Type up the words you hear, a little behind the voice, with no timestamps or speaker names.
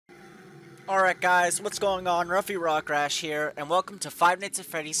Alright guys, what's going on? Ruffy Rockrash here, and welcome to Five Nights at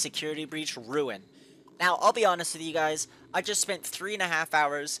Freddy's Security Breach Ruin. Now, I'll be honest with you guys, I just spent 3.5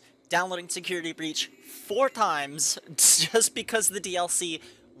 hours downloading Security Breach 4 times just because the DLC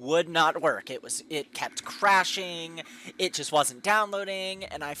would not work. It kept crashing, it just wasn't downloading,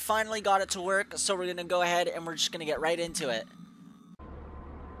 and I finally got it to work, so we're gonna go ahead and we're just gonna get right into it.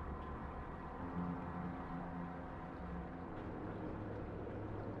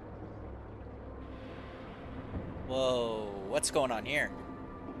 Whoa, what's going on here?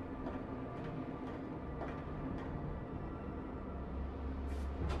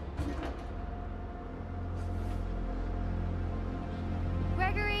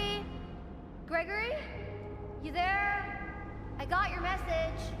 Gregory? Gregory? You there? I got your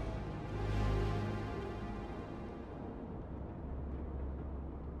message.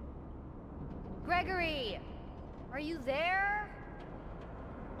 Gregory, are you there?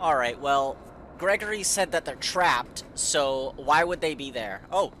 Alright, well, Gregory said that they're trapped, so why would they be there?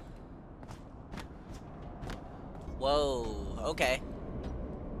 Oh. Whoa, okay.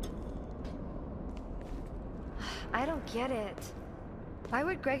 I don't get it. Why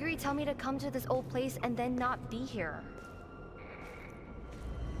would Gregory tell me to come to this old place and then not be here?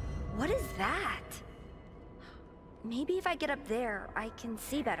 What is that? Maybe if I get up there, I can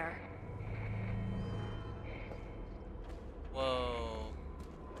see better. Whoa.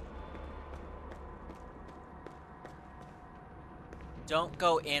 Don't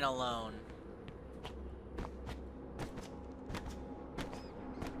go in alone.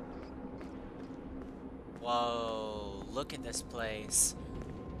 Whoa, look at this place.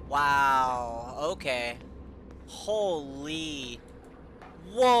 Wow, okay. Holy.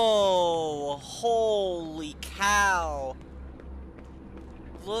 Whoa, holy cow.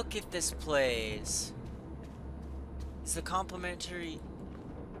 Look at this place. Is the complimentary...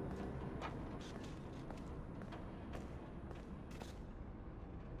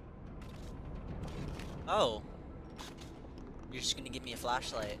 Oh. You're just gonna give me a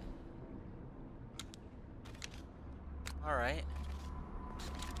flashlight. Alright.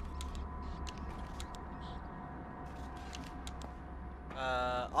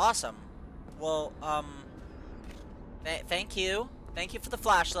 Awesome. Well, thank you. Thank you for the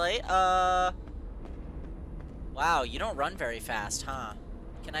flashlight. Wow, you don't run very fast, huh?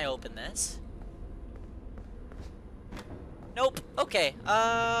 Can I open this? Nope. Okay,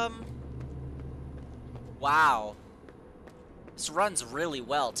 wow. This runs really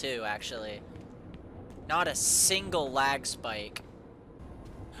well, too, actually. Not a single lag spike.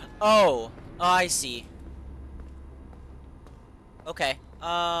 Oh, I see. Okay,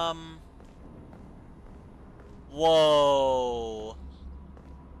 whoa.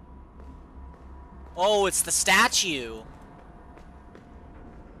 Oh, it's the statue.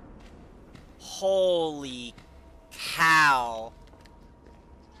 Holy cow.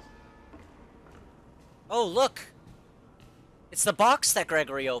 Oh, look. It's the box that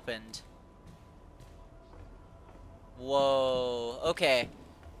Gregory opened. Whoa, okay.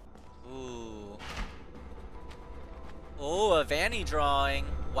 Ooh. Oh, a Vanny drawing.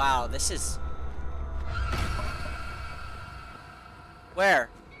 Wow, this is... Where?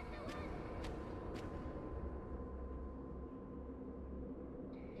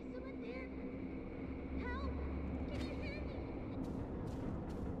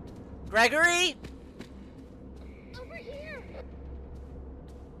 Gregory? Over here!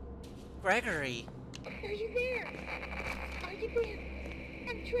 Gregory. Are you there? Are you there?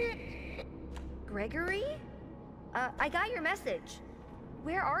 I'm trapped. Gregory? I got your message.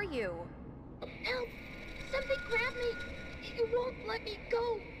 Where are you? Help! Something grabbed me. You won't let me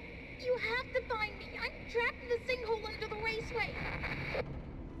go. You have to find me. I'm trapped in the sinkhole under the raceway. Under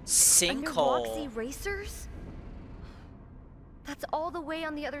Sinkhole. Roxy Racers? That's all the way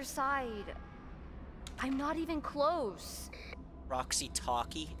on the other side. I'm not even close. Roxy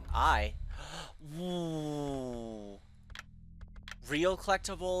Talkie? Ooh. Real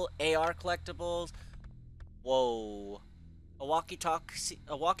collectible, AR collectibles. Whoa. A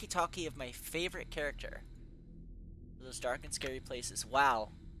walkie-talkie of my favorite character. Those dark and scary places. Wow.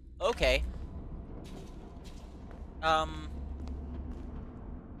 Okay.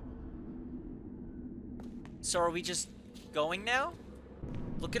 So are we just going now?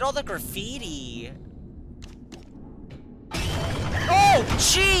 Look at all the graffiti. Oh,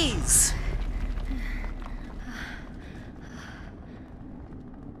 jeez!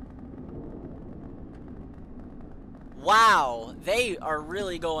 Wow, they are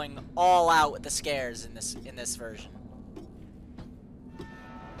really going all out with the scares in this version.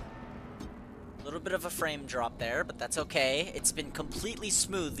 Little bit of a frame drop there, but that's okay. It's been completely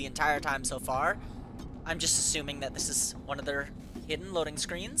smooth the entire time so far. I'm just assuming that this is one of their hidden loading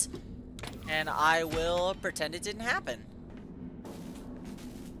screens, and I will pretend it didn't happen.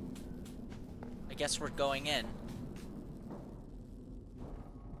 I guess we're going in.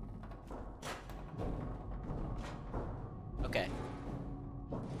 Okay.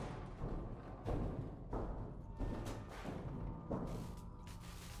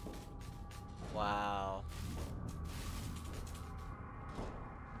 Wow.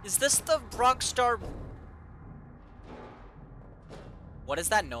 Is this the Rockstar? What is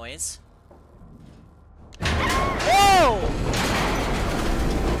that noise? Whoa!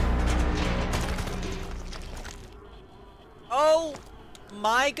 Oh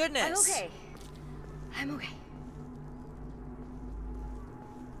my goodness. I'm okay. I'm okay.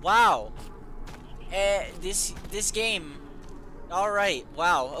 Wow. This game. All right.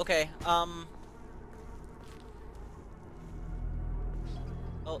 Wow. Okay.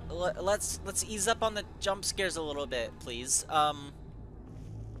 Oh, let's ease up on the jump scares a little bit, please.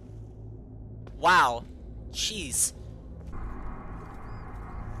 Wow. Jeez.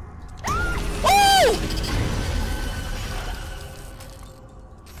 Woo!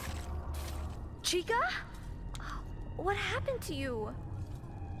 Chica? What happened to you?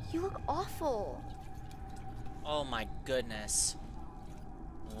 You look awful. Oh my goodness.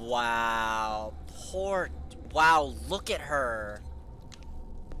 Wow. Wow, look at her.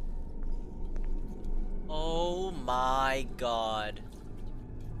 Oh my god.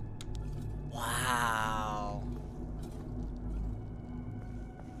 Wow.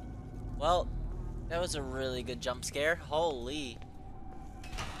 Well, that was a really good jump scare. Holy.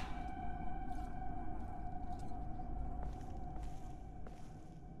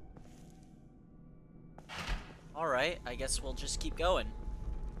 Alright, I guess we'll just keep going.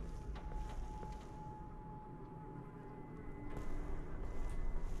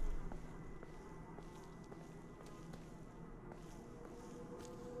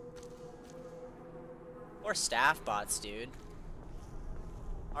 Or staff bots, dude.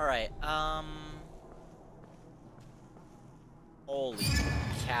 Alright, holy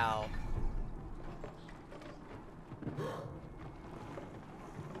cow.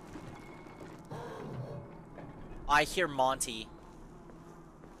 I hear Monty.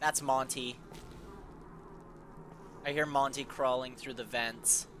 That's Monty. I hear Monty crawling through the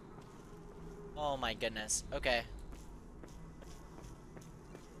vents. Oh my goodness. Okay.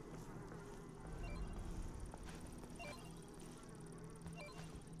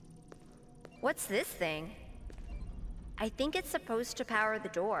 What's this thing? I think it's supposed to power the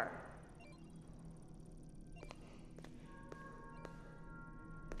door.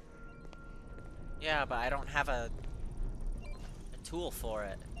 Yeah, but I don't have a tool for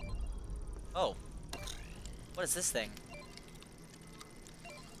it. Oh. What is this thing?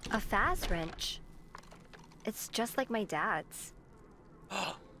 A Faz wrench. It's just like my dad's.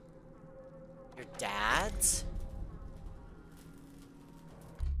 Your dad's?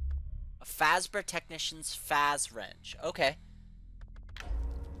 A Fazbear Technician's Faz wrench. Okay.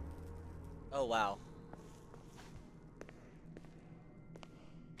 Oh, wow.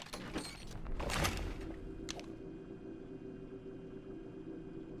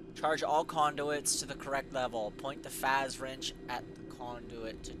 Charge all conduits to the correct level. Point the Faz wrench at the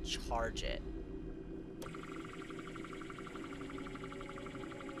conduit to charge it.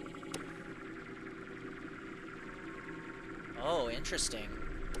 Oh, interesting.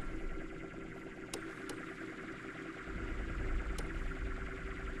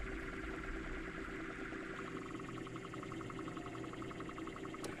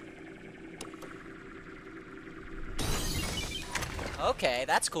 Okay,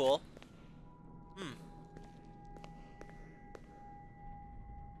 that's cool.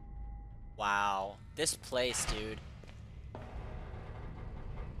 Wow. This place, dude.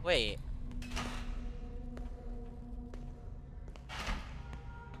 Wait.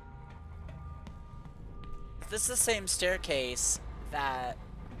 Is this the same staircase that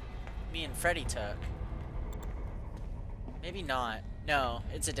me and Freddy took? Maybe not. No,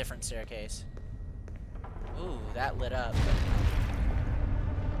 it's a different staircase. Ooh, that lit up.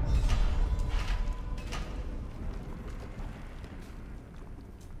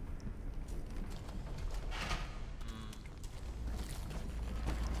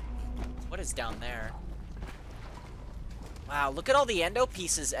 What is down there? Wow, look at all the endo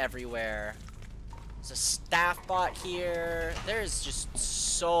pieces everywhere. There's a staff bot here. There's just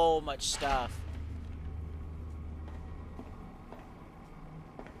so much stuff.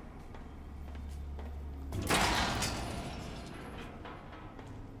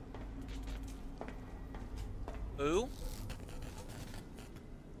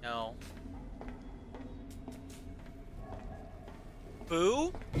 No.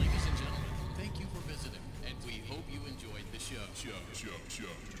 Boo? Ladies and gentlemen, thank you for visiting, and we hope you enjoyed the show.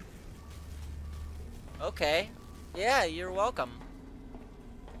 Okay. Yeah, you're welcome.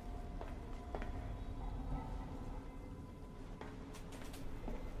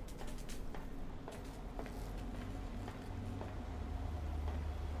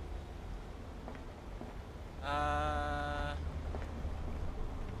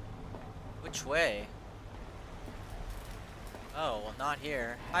 Which way? Oh, well, not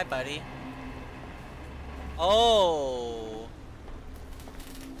here. Hi, buddy. Oh.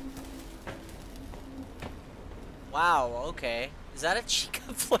 Wow, okay. Is that a Chica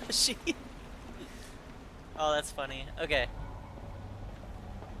plushie? Oh, that's funny. Okay.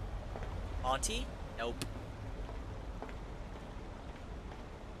 Auntie? Nope.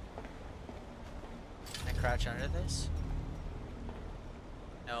 Can I crouch under this?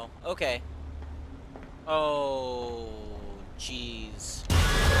 No. Okay. Oh, jeez.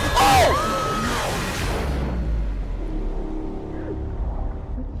 Oh!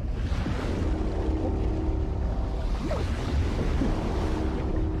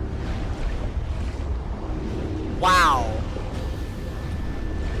 Wow.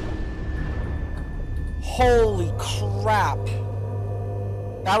 Holy crap.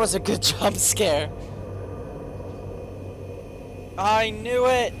 That was a good jump scare. I knew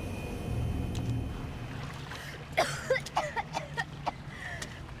it.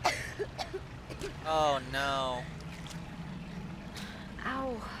 Oh no.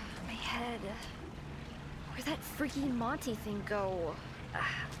 Ow, my head. Where'd that freaking Monty thing go?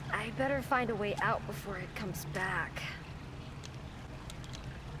 I better find a way out before it comes back.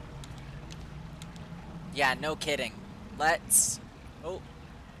 Yeah, no kidding. Let's... Oh.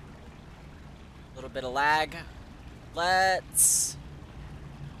 A little bit of lag. Let's...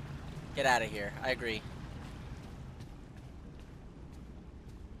 get out of here. I agree.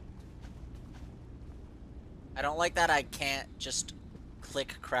 I don't like that I can't just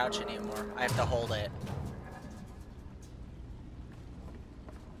click crouch anymore. I have to hold it.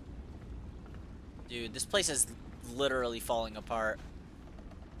 Dude, this place is literally falling apart.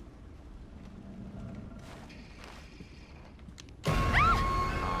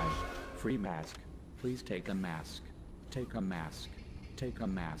 Hi. Free mask. Please take a mask. Take a mask. Take a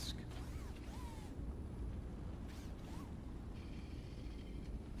mask.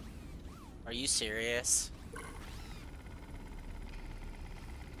 Are you serious?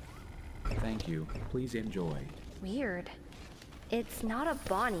 Thank you. Please enjoy. Weird. It's not a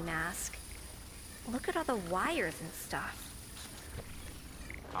Bonnie mask. Look at all the wires and stuff.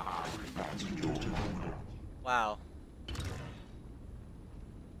 Wow.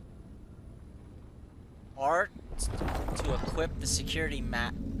 R to equip the security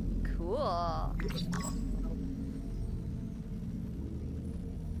mat. Cool.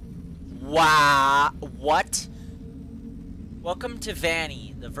 Wow. What? Welcome to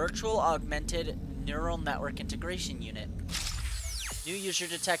Vanny, the virtual augmented neural network integration unit. New user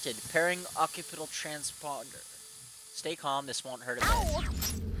detected. Pairing occipital transponder. Stay calm, this won't hurt a bit. Ow!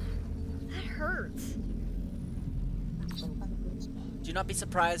 That hurts. Do not be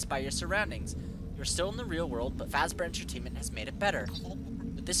surprised by your surroundings. You're still in the real world, but Fazbear Entertainment has made it better.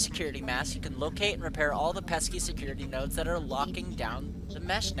 With this security mask, you can locate and repair all the pesky security nodes that are locking down the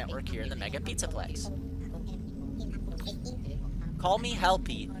mesh network here in the Mega Pizzaplex. Call me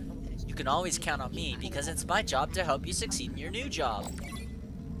Helpy. You can always count on me, because it's my job to help you succeed in your new job.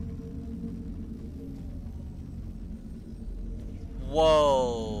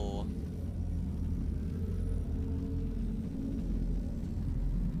 Whoa.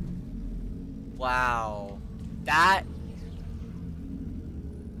 Wow. That...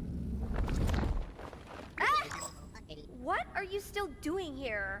 What are you still doing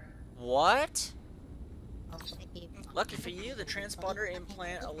here? What? Lucky for you, the transponder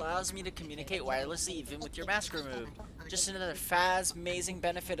implant allows me to communicate wirelessly even with your mask removed. Just another amazing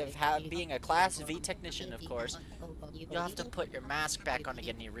benefit of being a Class V technician, of course. You'll have to put your mask back on to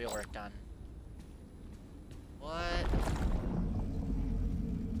get any real work done. What?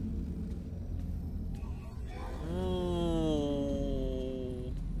 Ooh.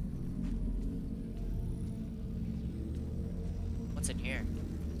 What's in here?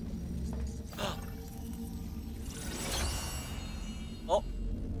 Oh!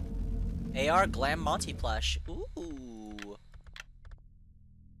 AR Glam Monty plush. Ooh.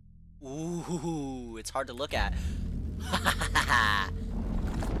 Ooh, it's hard to look at.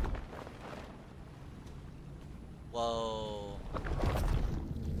 Whoa.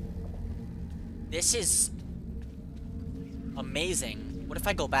 This is amazing. What if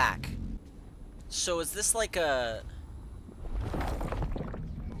I go back? So is this like a...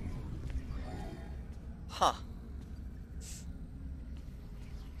 Huh.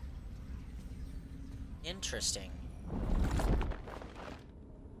 Interesting.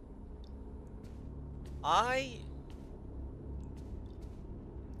 I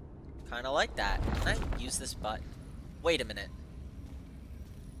kind of like that. Can I use this button? Wait a minute.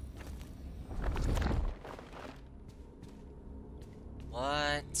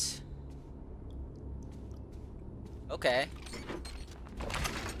 What? Okay.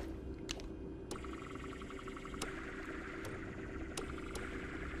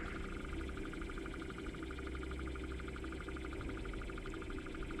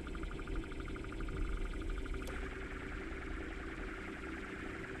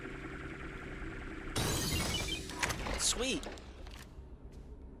 Sweet.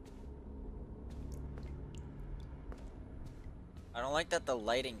 I don't like that the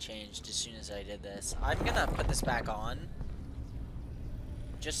lighting changed as soon as I did this. I'm gonna put this back on.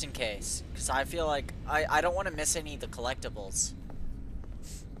 Just in case. Because I feel like I don't want to miss any of the collectibles.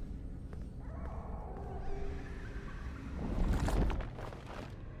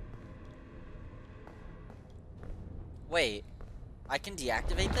 Wait. I can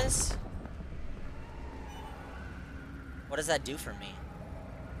deactivate this? What does that do for me?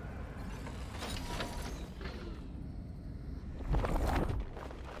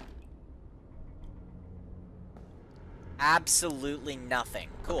 Absolutely nothing.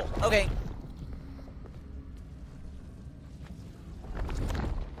 Cool. Okay.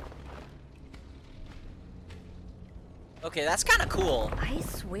 Okay, that's kind of cool. I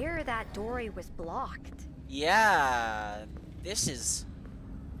swear that doorway was blocked. Yeah, this is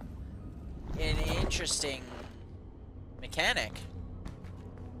an interesting mechanic.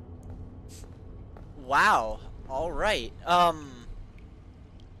 Wow. All right.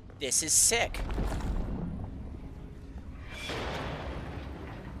 This is sick.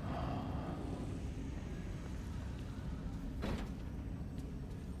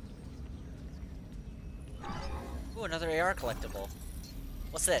 Ooh, another AR collectible.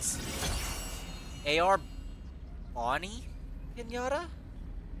 What's this? AR Bonnie Pinata?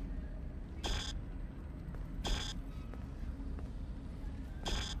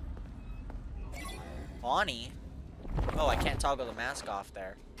 Bonnie? Oh, I can't toggle the mask off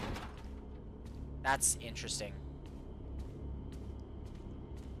there. That's interesting.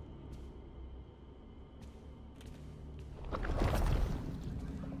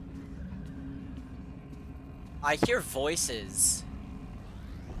 I hear voices.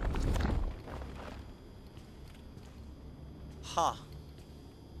 Huh.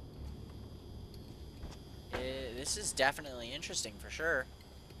 This is definitely interesting for sure.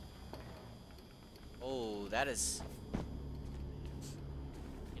 Oh, that is an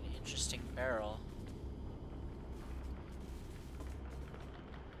interesting barrel.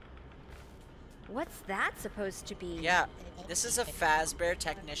 What's that supposed to be? Yeah, this is a Fazbear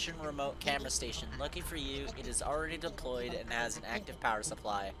Technician remote camera station. Lucky for you, it is already deployed and has an active power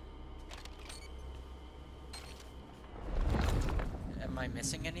supply. Am I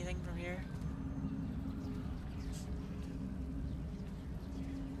missing anything from here?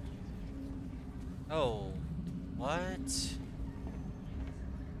 Oh, what?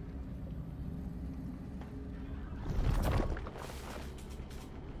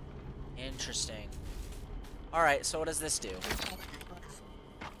 Interesting. Alright, so what does this do?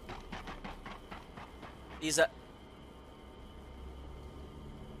 These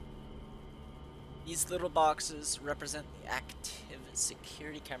little boxes represent the active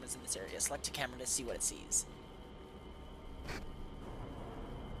security cameras in this area. Select a camera to see what it sees.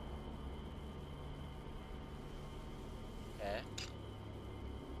 Okay.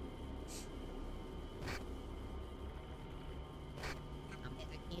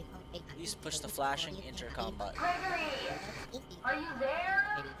 Please push the flashing intercom button. Gregory! Are you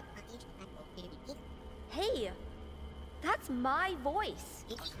there? Hey! That's my voice!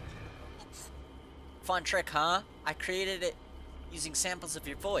 Fun trick, huh? I created it using samples of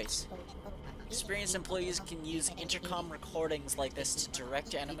your voice. Experienced employees can use intercom recordings like this to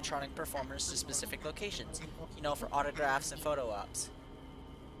direct animatronic performers to specific locations. You know, for autographs and photo ops.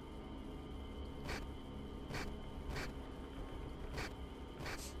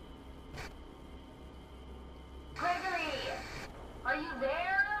 Gregory! Are you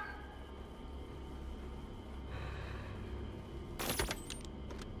there?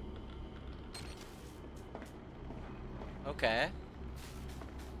 Okay.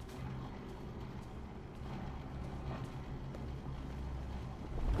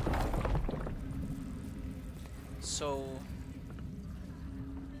 So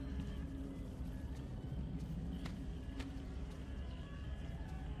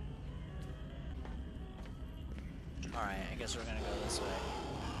Alright, I guess we're gonna go this way.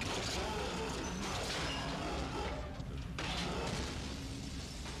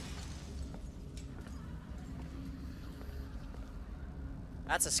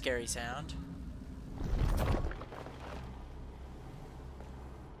 That's a scary sound.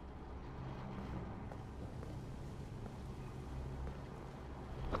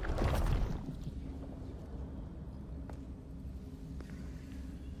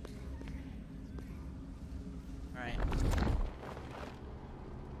 Alright.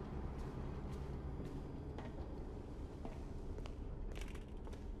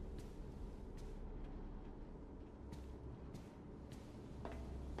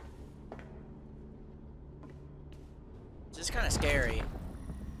 This is kind of scary.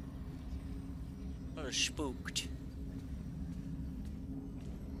 A little spooked.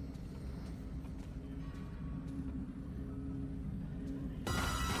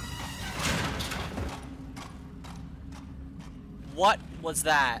 What was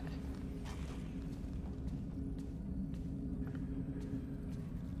that?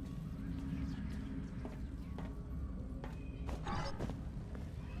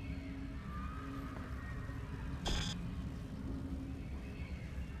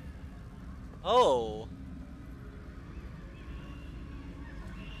 Oh.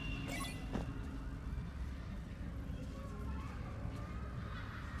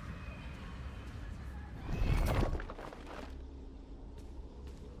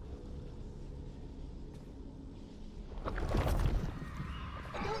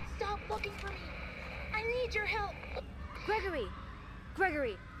 Don't stop looking for me. I need your help. Gregory!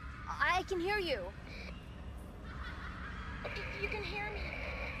 Gregory! I can hear you. If you can hear me,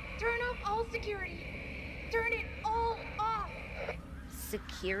 turn off all security. Turn it all off.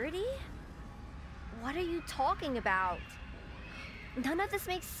 Security? What are you talking about? None of this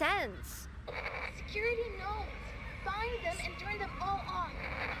makes sense. Security knows. Find them and turn them all off.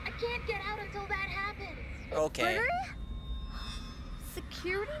 I can't get out until that happens. Okay. Gregory?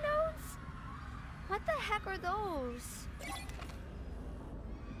 Security nodes? What the heck are those?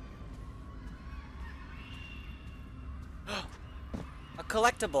 A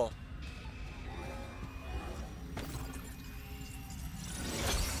collectible.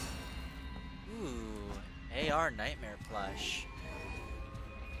 Ooh, AR nightmare plush.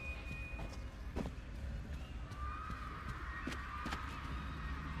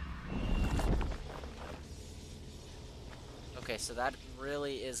 Okay, so that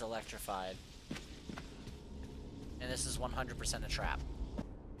really is electrified. And this is 100% a trap.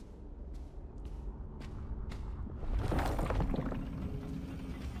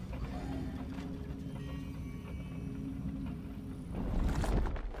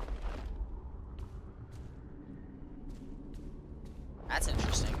 That's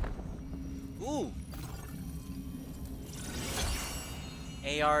interesting. Ooh!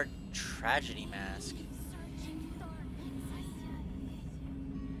 AR tragedy mask.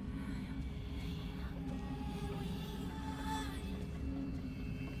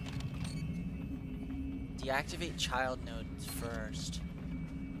 Deactivate child nodes first.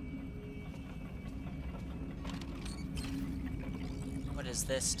 What does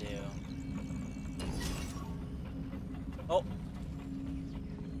this do? Oh!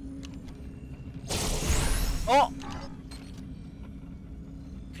 Oh!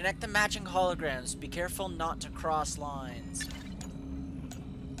 Connect the matching holograms. Be careful not to cross lines.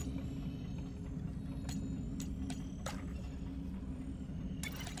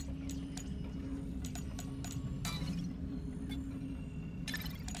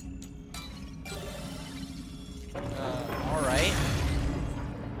 Alright.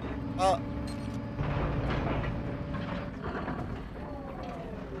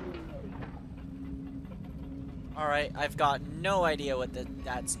 Alright, I've got no idea what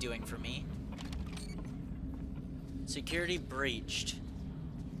that's doing for me. Security breached.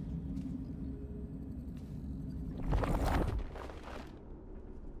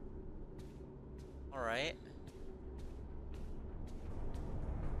 Alright.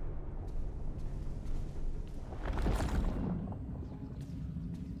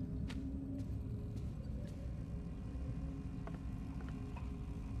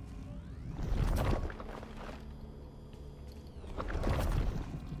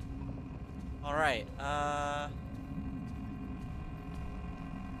 Alright,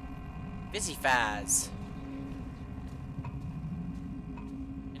 Busy Faz.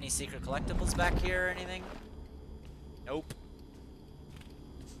 Any secret collectibles back here or anything? Nope.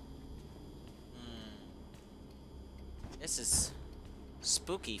 This is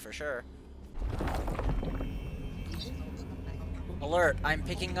spooky for sure. Alert, I'm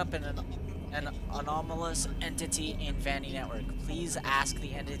picking up an An anomalous entity in Vanny network. Please ask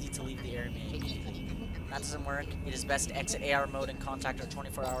the entity to leave the area immediately. If that doesn't work, it is best to exit AR mode and contact our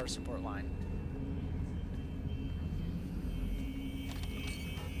 24-hour support line.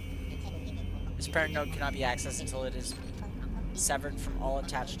 This parent node cannot be accessed until it is severed from all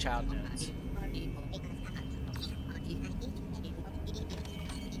attached child nodes.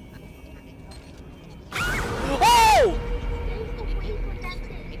 Oh! Stay away from that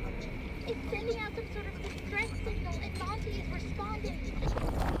thing. It's sending out some sort of distress signal, and Monty is responding.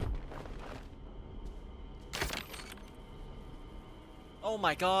 Oh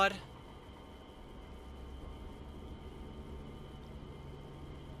my god.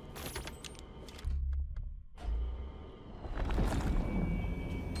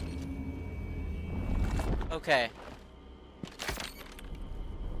 Okay.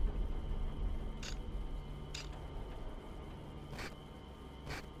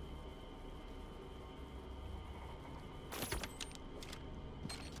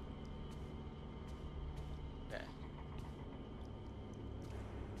 Okay.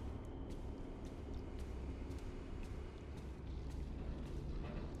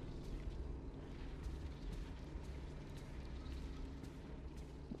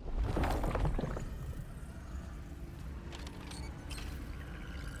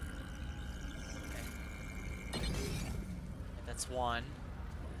 That's one.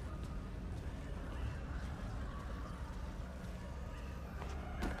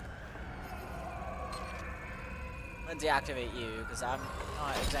 Let's deactivate you, because I'm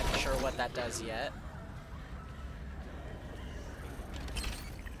not exactly sure what that does yet.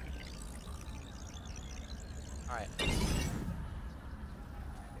 Alright.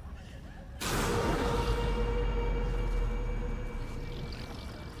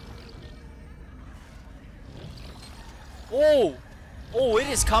 Oh! Oh, it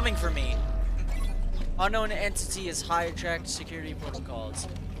is coming for me. Unknown entity has hijacked security protocols.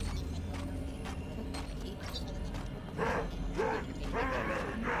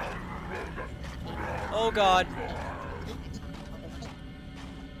 Oh god.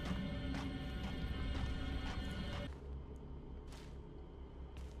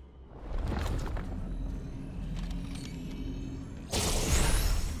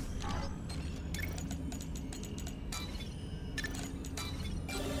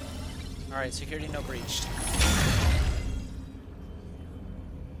 Alright, security no breached.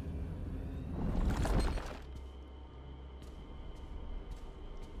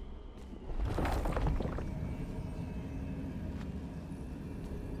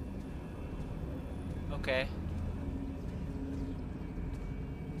 Okay.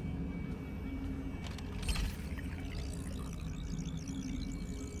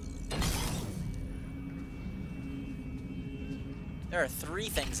 There are 3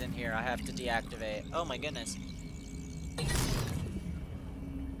 things in here I have to deactivate. Oh my goodness.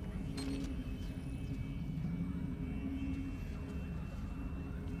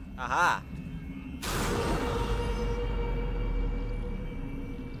 Aha!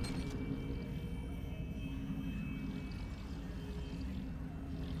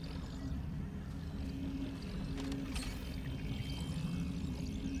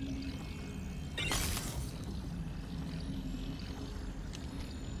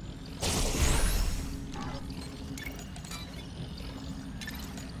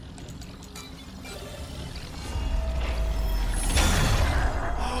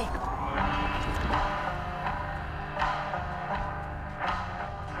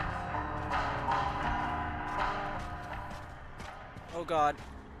 Oh god.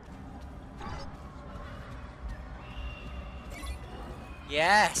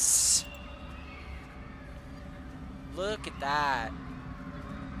 Yes! Look at that.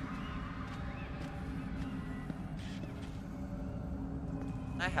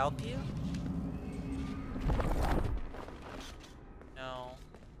 Can I help you? No.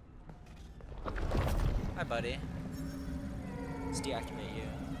 Hi, buddy. Let's deactivate you.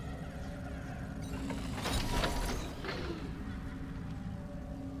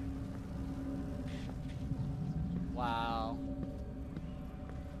 Wow.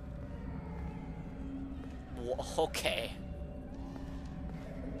 Okay.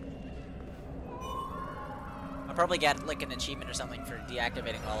 I'll probably get like an achievement or something for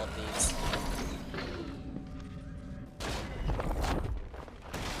deactivating all of these.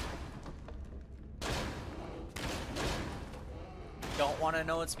 Don't want to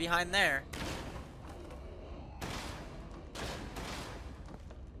know what's behind there.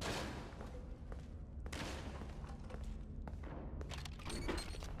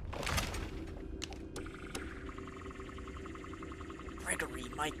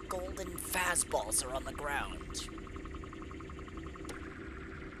 my golden fastballs are on the ground.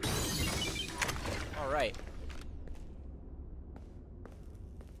 Alright.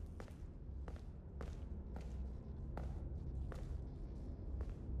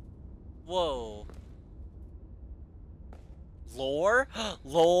 Whoa. Lore?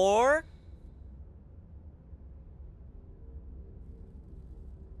 Lore?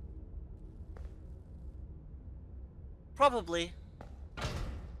 Probably.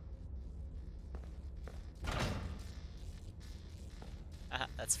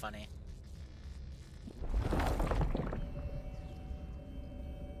 That's funny.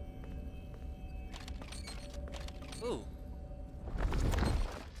 Ooh.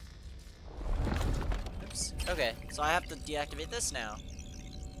 Oops. Okay, so I have to deactivate this now.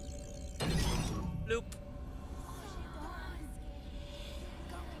 Loop.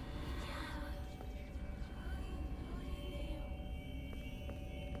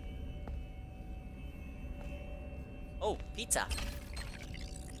 Oh, pizza.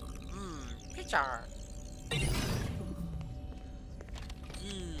 Pizza.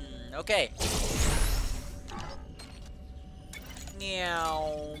 Okay.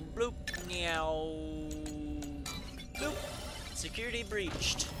 Meow. Bloop. Meow. Bloop. Security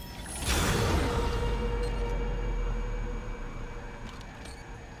breached.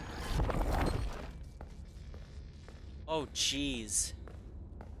 Oh, jeez.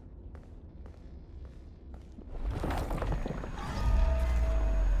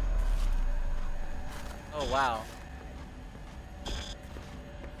 Oh, wow.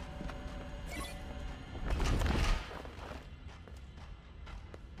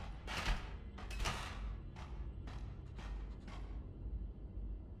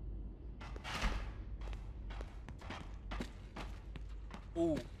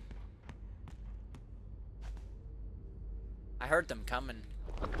 Ooh. I heard them coming.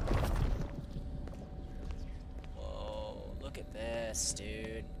 Whoa, look at this,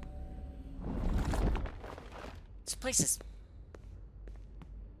 dude. This place is...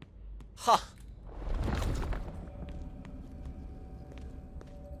 Huh.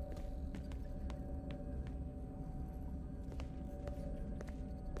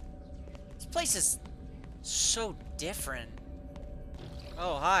 This place is so different.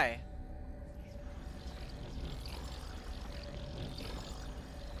 Oh, hi.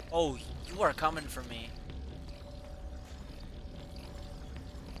 Oh, you are coming for me.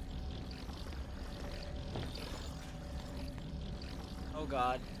 Oh,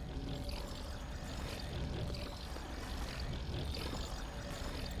 God.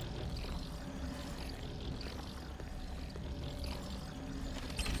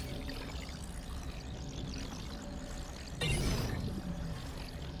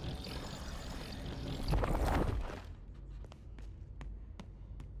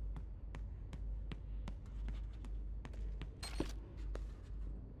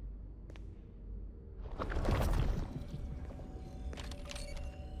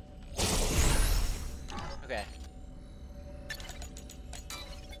 Okay.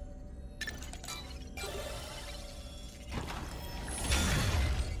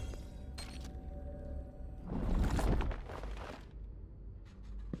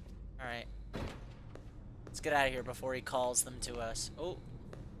 Alright. Let's get out of here before he calls them to us. Oh.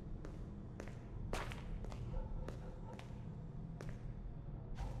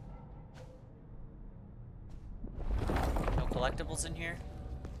 No collectibles in here?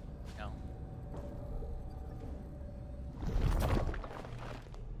 No.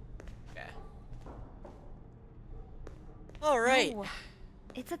 Okay. Alright. No,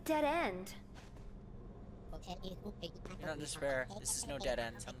 it's a dead end. Do not despair. This is no dead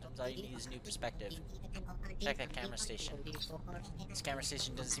end. Sometimes all you need is new perspective. Check that camera station. This camera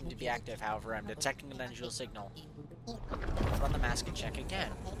station doesn't seem to be active, however, I'm detecting an unusual signal. Run the mask and check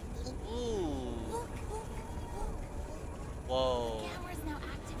again. Ooh. Whoa. The camera is now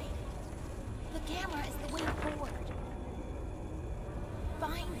activated. The camera is the way forward.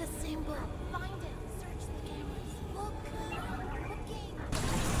 Find the symbol. Find it. Search the cameras. Look. Looking.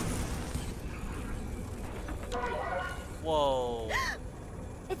 Whoa.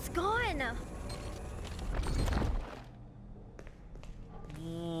 It's gone.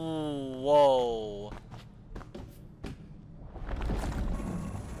 Whoa.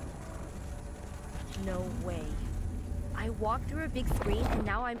 No way. I walked through a big screen and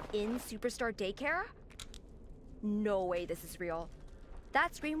now I'm in Superstar Daycare? No way this is real.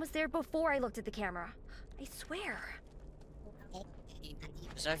 That screen was there before I looked at the camera. I swear.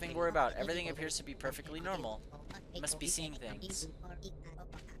 There's nothing to worry about. Everything appears to be perfectly normal. You must be seeing things.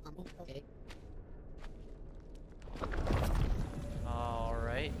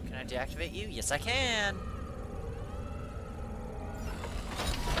 Alright. Can I deactivate you? Yes, I can.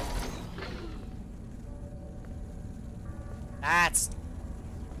 That's...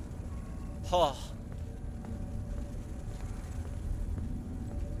 Oh.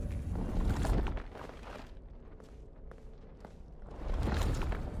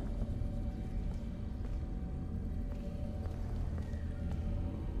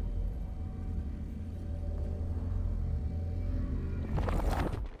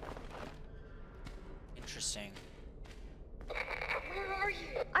 Interesting. Where are you?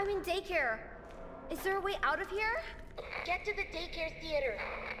 I'm in daycare. Is there a way out of here? Get to the daycare theater.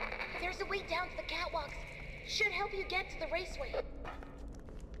 There's a way down to the catwalks. Should help you get to the raceway.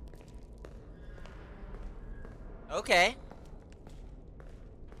 Okay.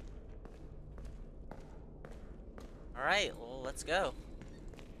 Alright, well, let's go.